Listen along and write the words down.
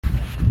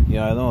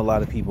I know a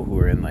lot of people who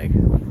are in like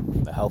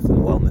the health and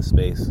wellness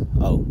space.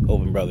 Oh,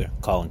 Open Brother,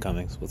 Colin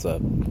Cummings. What's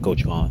up,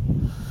 Coach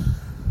Colin?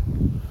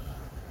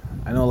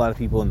 I know a lot of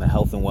people in the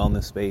health and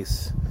wellness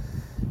space,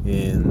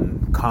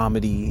 in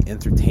comedy,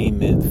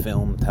 entertainment,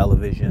 film,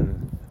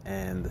 television,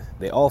 and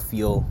they all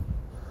feel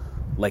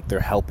like they're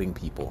helping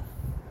people.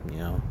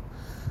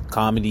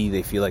 Comedy,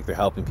 they feel like they're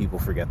helping people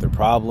forget their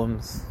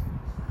problems.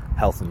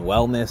 Health and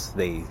wellness,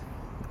 they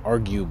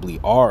arguably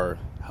are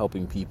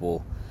helping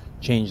people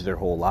change their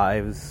whole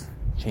lives,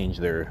 change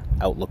their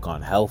outlook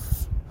on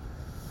health.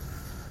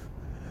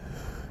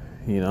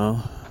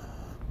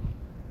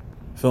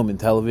 Film and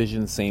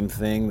television, same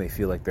thing. They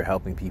feel like they're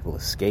helping people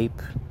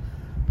escape,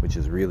 which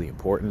is really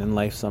important in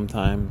life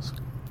sometimes.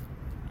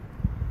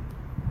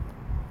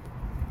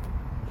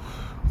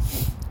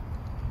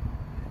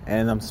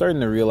 And I'm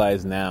starting to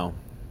realize now,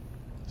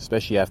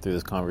 especially after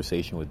this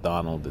conversation with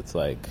Donald, it's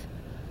like,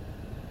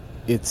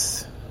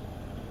 it's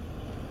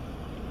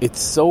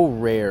so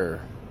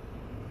rare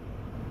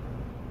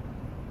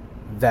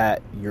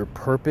that your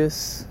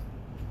purpose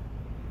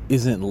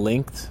isn't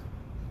linked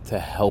to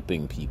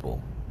helping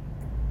people.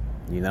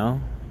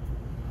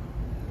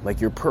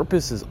 Like your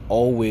purpose is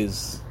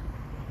always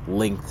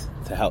linked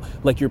to help.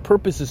 Like your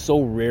purpose is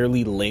so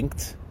rarely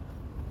linked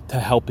to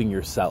helping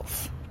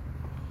yourself.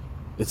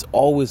 It's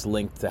always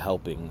linked to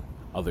helping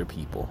other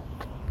people.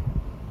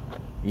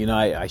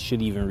 I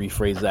should even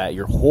rephrase that.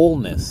 Your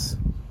wholeness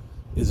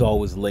is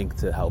always linked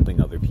to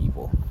helping other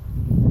people.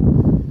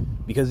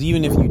 Because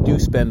even if you do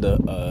spend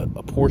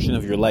a portion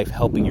of your life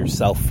helping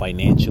yourself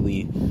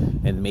financially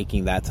and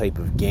making that type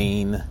of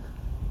gain,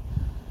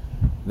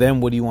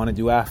 then what do you want to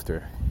do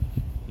after?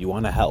 You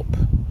want to help.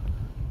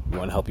 You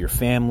want to help your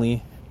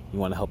family. You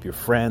want to help your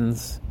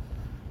friends.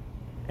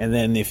 And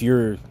then if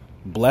you're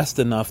blessed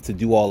enough to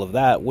do all of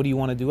that, what do you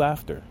want to do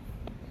after?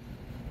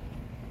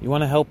 You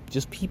want to help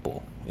just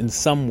people in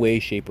some way,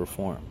 shape, or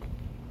form.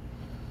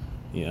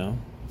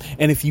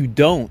 And if you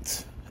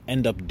don't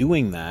end up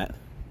doing that,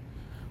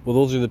 well,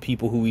 those are the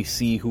people who we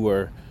see who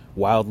are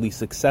wildly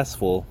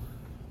successful,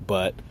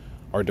 but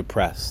are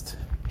depressed,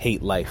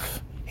 hate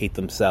life, hate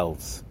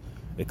themselves,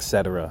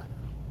 etc.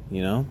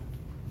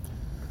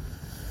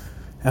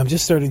 I'm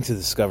just starting to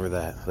discover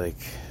that, like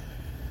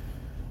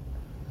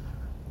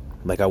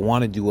I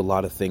want to do a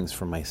lot of things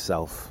for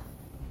myself,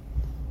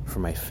 for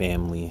my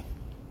family.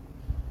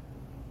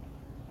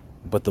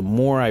 But the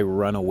more I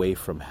run away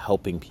from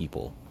helping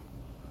people,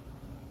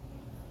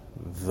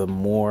 the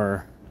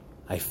more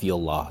I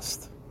feel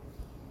lost.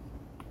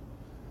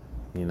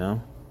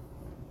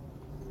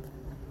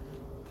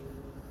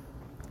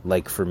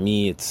 Like for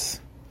me, it's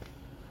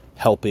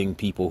helping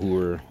people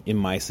who are in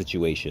my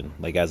situation,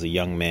 like as a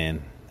young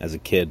man, as a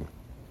kid,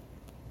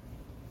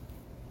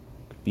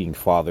 being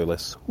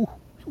fatherless. I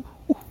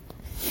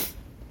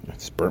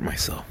just burnt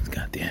myself.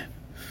 Goddamn.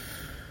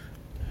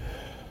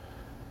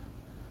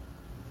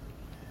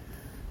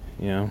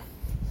 I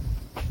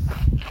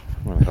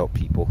want to help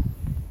people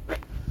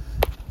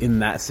in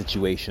that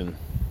situation,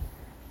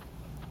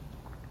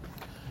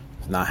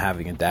 of not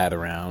having a dad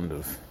around,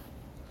 of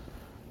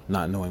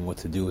not knowing what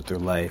to do with their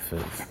life,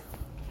 of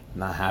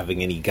not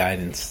having any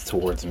guidance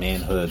towards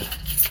manhood.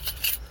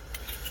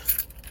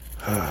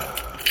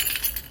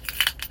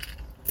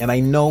 And I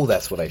know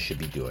that's what I should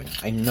be doing.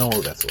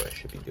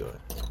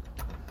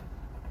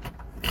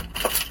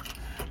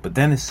 But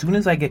then as soon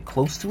as I get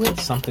close to it,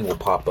 something will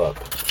pop up.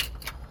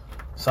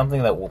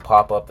 Something that will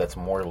pop up that's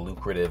more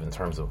lucrative in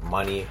terms of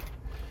money,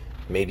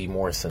 maybe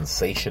more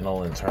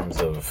sensational in terms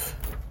of,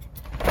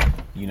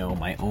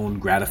 my own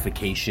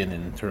gratification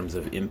in terms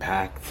of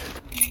impact.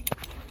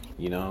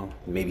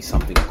 Maybe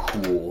something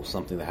cool,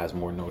 something that has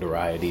more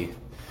notoriety.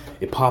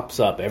 It pops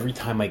up every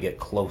time I get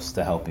close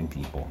to helping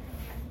people.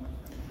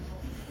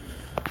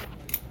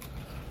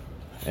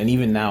 And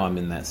even now I'm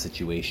in that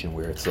situation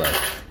where it's like,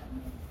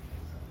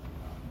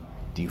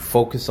 do you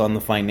focus on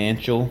the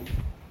financial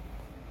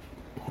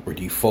or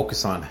do you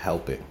focus on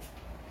helping?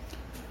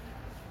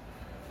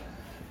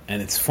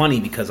 And it's funny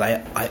because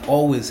I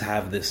always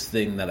have this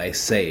thing that I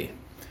say,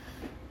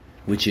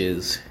 which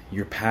is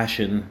your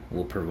passion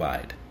will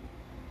provide.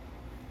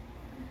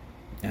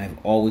 And I've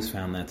always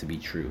found that to be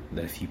true,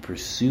 that if you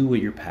pursue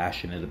what you're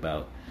passionate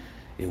about,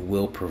 it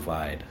will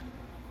provide.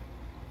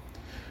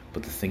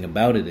 But the thing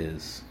about it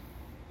is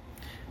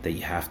that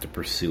you have to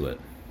pursue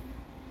it.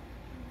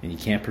 And you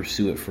can't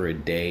pursue it for a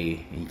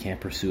day, and you can't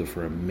pursue it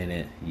for a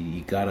minute.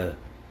 You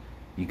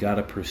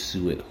gotta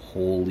pursue it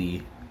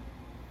wholly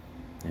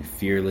and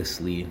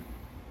fearlessly.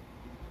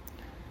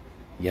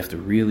 You have to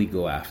really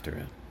go after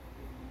it.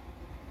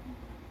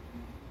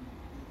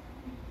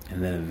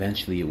 And then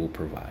eventually it will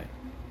provide.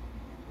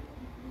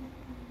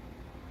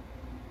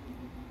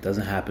 It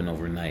doesn't happen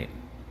overnight.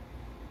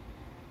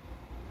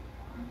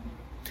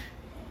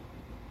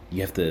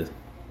 You have to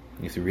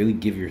really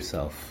give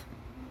yourself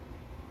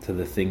to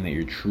the thing that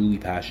you're truly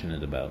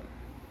passionate about.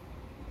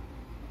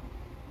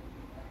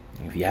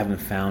 If you haven't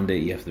found it,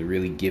 you have to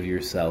really give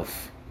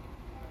yourself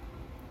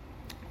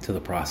to the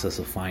process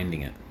of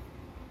finding it.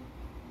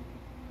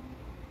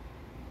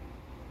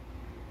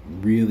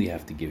 Really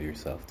have to give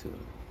yourself to it.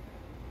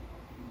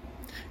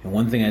 And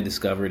one thing I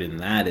discovered in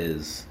that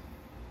is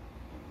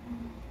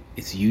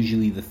it's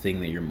usually the thing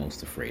that you're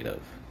most afraid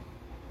of.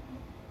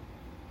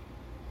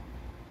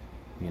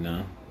 You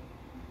know?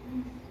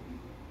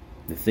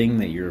 The thing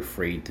that you're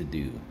afraid to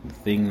do. The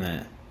thing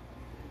that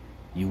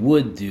you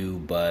would do,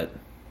 but...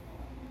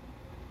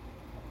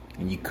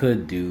 and you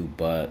could do,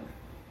 but...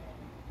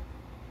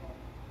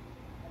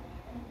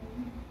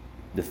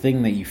 the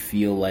thing that you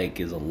feel like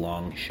is a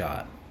long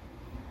shot.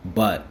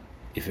 But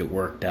if it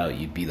worked out,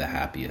 you'd be the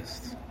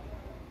happiest.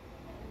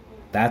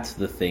 That's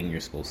the thing you're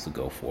supposed to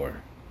go for.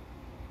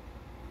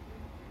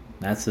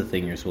 That's the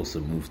thing you're supposed to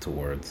move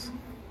towards.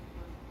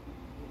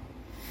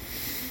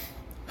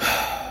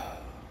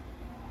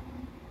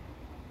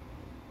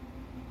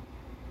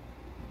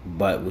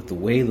 But with the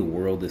way the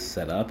world is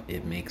set up,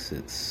 it makes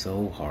it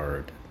so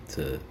hard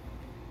to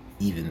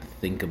even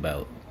think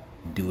about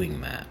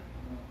doing that.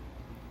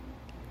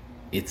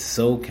 It's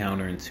so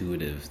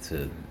counterintuitive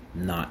to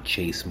not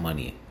chase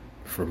money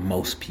for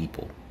most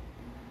people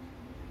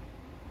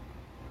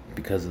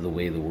because of the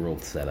way the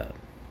world's set up.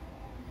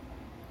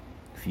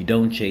 If you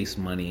don't chase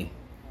money,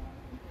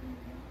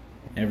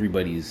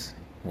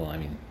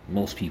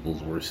 most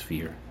people's worst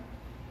fear.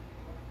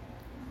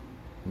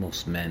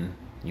 Most men,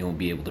 you won't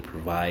be able to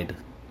provide.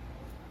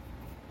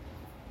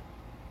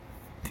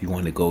 If you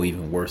want to go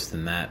even worse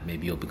than that,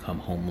 maybe you'll become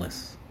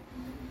homeless.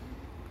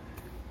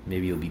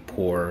 Maybe you'll be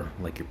poor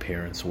like your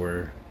parents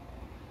were.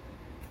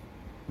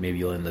 Maybe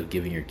you'll end up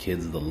giving your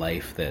kids the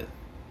life that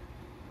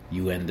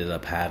you ended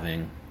up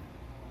having.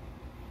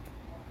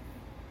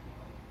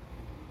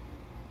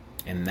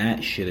 And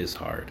that shit is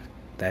hard.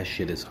 That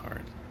shit is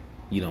hard.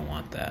 You don't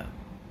want that.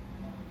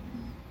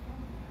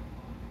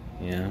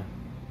 Yeah?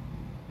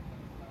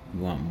 You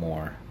want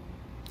more.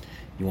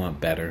 You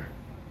want better.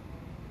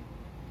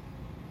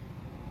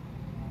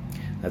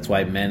 That's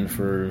why men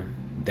for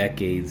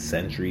decades,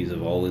 centuries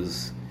have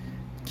always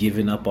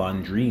given up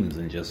on dreams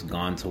and just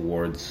gone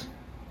towards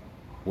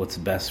what's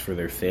best for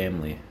their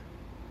family.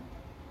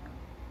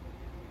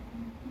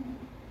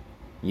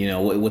 You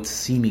know, what's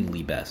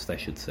seemingly best, I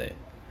should say.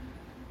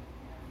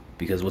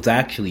 Because what's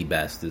actually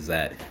best is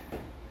that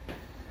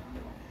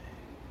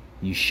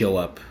you show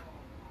up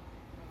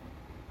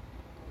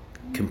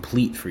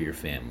complete for your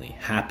family,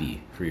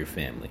 happy for your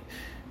family.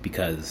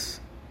 Because,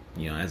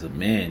 you know, as a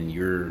man,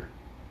 you're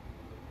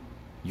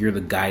the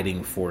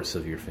guiding force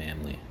of your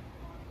family.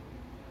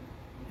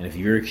 And if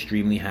you're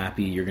extremely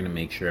happy, you're going to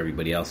make sure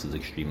everybody else is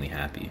extremely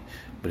happy.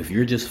 But if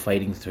you're just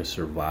fighting to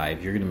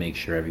survive, you're going to make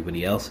sure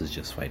everybody else is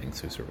just fighting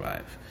to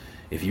survive.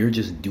 If you're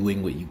just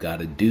doing what you got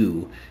to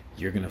do,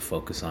 you're going to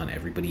focus on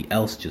everybody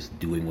else just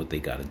doing what they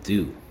got to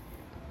do.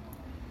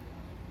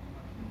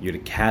 You're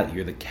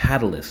the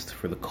catalyst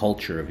for the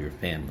culture of your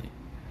family.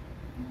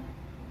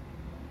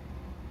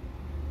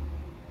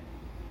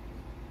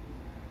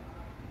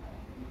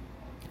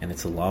 And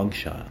it's a long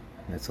shot.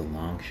 It's a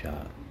long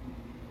shot.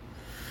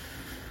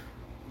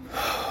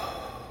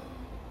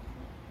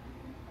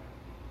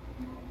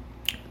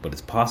 But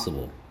it's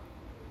possible.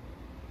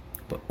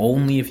 But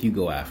only if you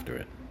go after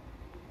it.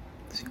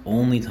 It's the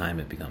only time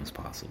it becomes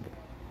possible.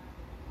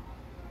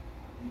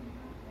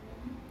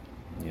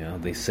 You know,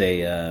 they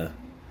say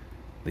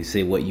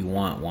what you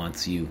want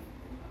wants you.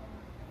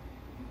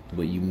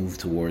 What you move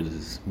towards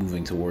is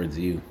moving towards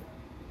you.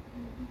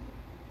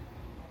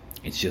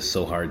 It's just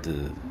so hard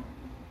to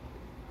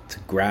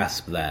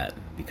grasp that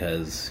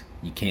because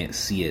you can't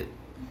see it.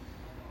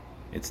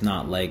 It's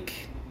not like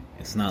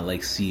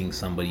seeing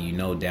somebody you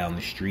know down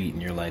the street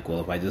and you're like,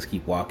 well, if I just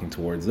keep walking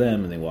towards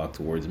them and they walk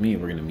towards me,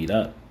 we're going to meet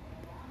up.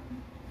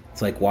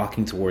 It's like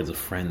walking towards a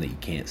friend that you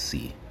can't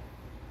see.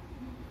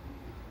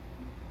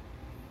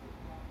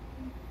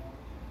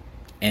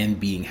 And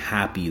being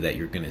happy that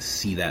you're going to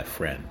see that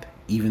friend,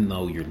 even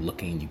though you're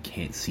looking and you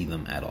can't see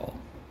them at all.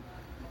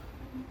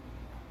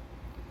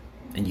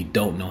 And you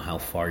don't know how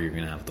far you're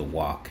going to have to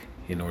walk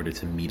in order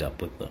to meet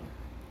up with them.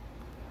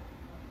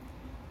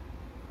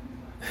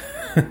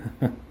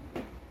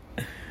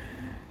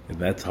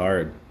 That's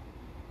hard.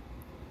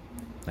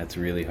 That's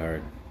really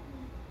hard.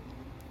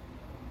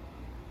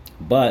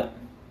 But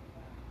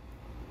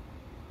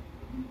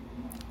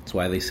that's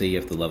why they say you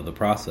have to love the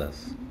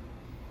process.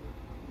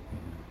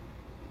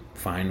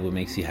 Find what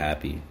makes you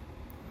happy,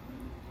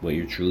 what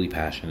you're truly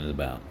passionate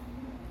about.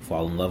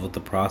 Fall in love with the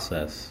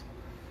process.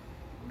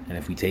 And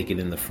if we take it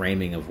in the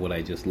framing of what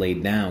I just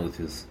laid down, which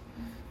is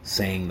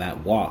saying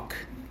that walk.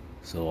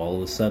 So all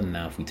of a sudden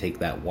now, if we take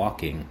that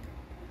walking,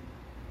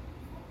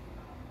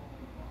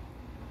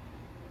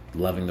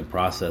 loving the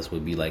process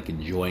would be like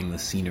enjoying the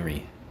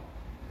scenery.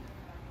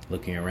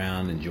 Looking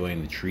around,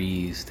 enjoying the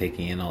trees,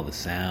 taking in all the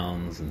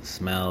sounds and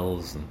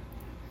smells and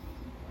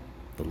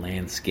the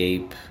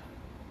landscape.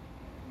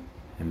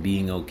 And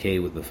being okay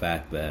with the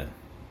fact that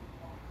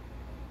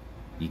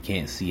you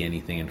can't see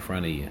anything in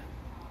front of you.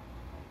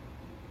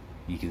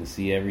 You can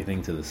see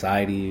everything to the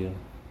side of you.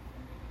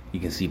 You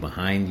can see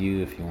behind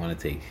you if you want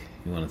to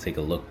take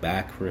a look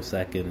back for a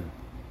second.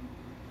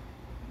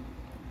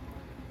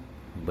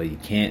 but you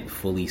can't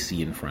fully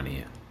see in front of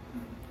you.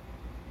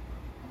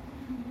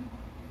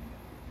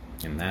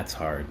 And that's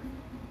hard.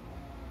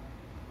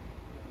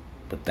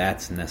 But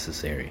that's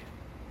necessary.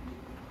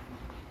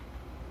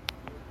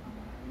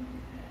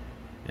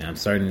 And I'm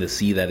starting to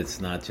see that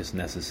it's not just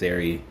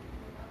necessary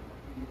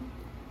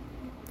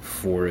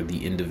for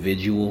the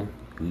individual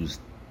who's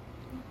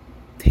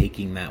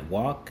taking that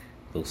walk,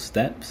 those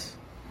steps.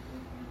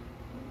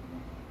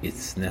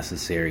 It's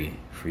necessary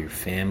for your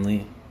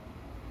family,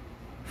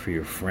 for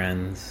your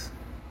friends.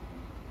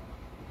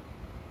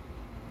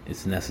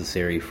 It's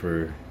necessary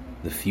for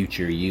the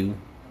future you,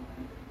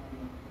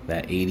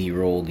 that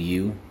 80-year-old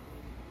you.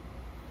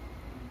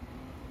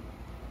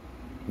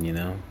 You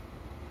know?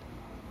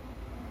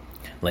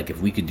 Like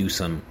if we could do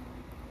some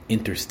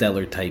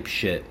interstellar type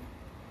shit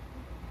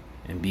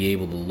and be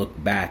able to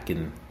look back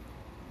and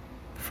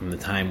from the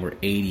time we're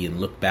 80 and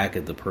look back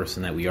at the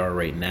person that we are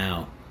right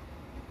now,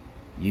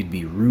 you'd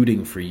be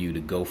rooting for you to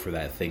go for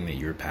that thing that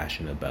you're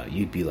passionate about.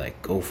 You'd be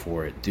like, go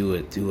for it, do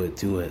it, do it,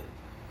 do it.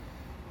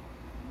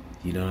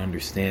 You don't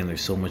understand,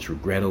 there's so much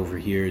regret over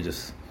here,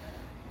 just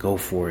go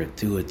for it,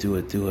 do it, do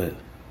it, do it.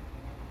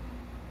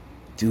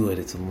 Do it,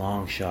 it's a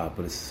long shot,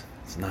 but it's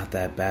not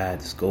that bad,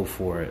 just go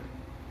for it.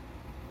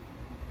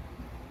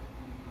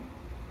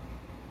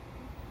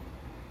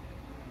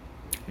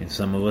 And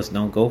some of us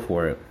don't go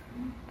for it.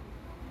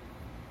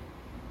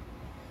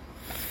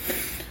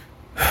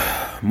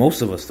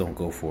 Most of us don't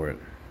go for it.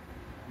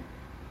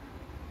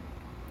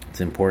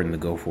 It's important to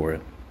go for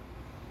it.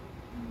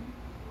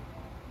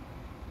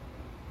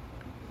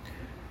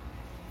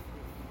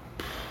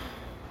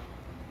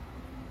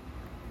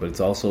 But it's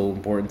also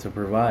important to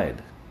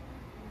provide.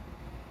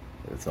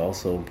 It's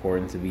also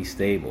important to be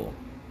stable.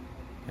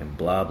 And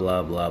blah,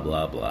 blah, blah,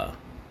 blah, blah.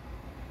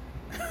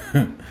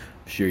 I'm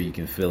sure you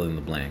can fill in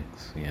the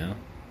blanks, you know?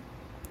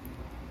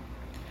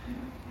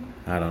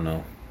 I don't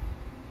know.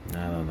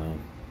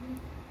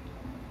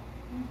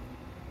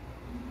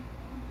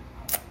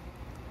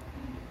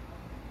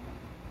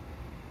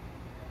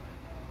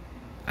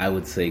 I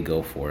would say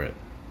go for it.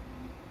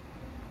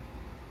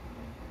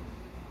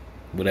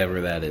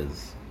 Whatever that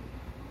is.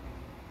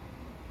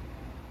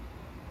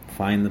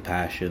 Find the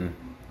passion.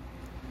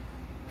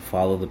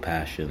 Follow the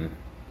passion.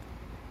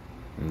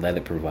 And let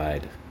it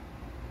provide.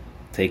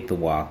 Take the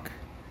walk.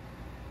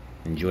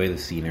 Enjoy the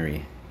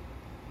scenery.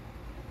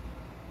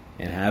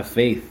 And have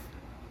faith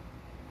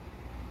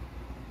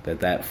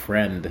that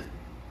friend,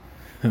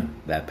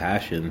 that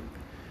passion,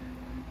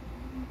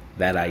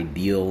 that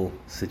ideal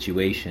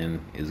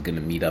situation is going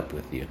to meet up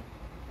with you.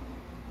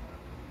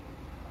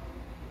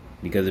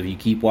 Because if you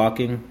keep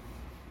walking,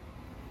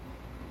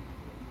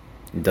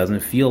 it doesn't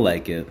feel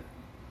like it,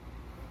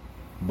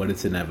 but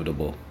it's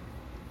inevitable.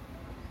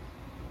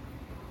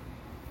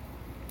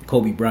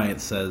 Kobe Bryant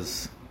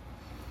says,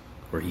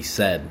 or he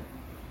said,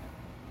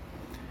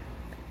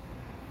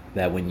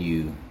 that when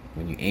you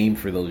aim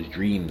for those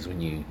dreams, when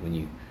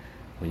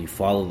you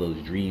follow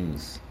those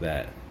dreams,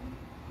 that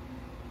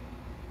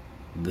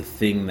the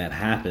thing that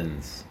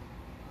happens,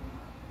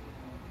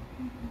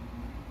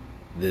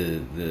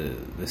 the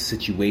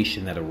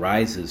situation that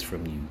arises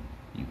from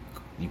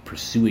you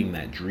pursuing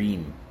that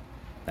dream,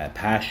 that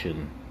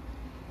passion,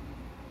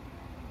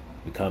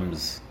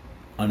 becomes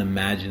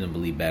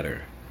unimaginably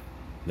better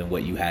than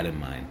what you had in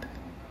mind.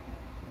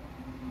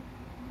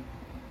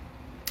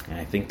 And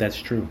I think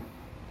that's true.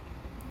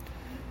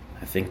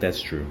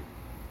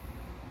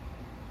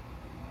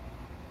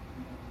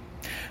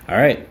 All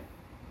right.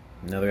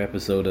 Another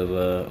episode of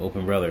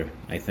Open Brother,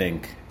 I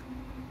think.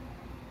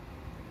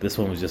 This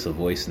one was just a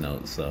voice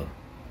note, so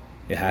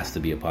it has to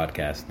be a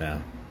podcast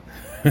now.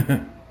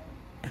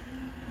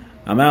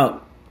 I'm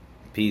out.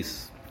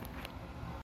 Peace.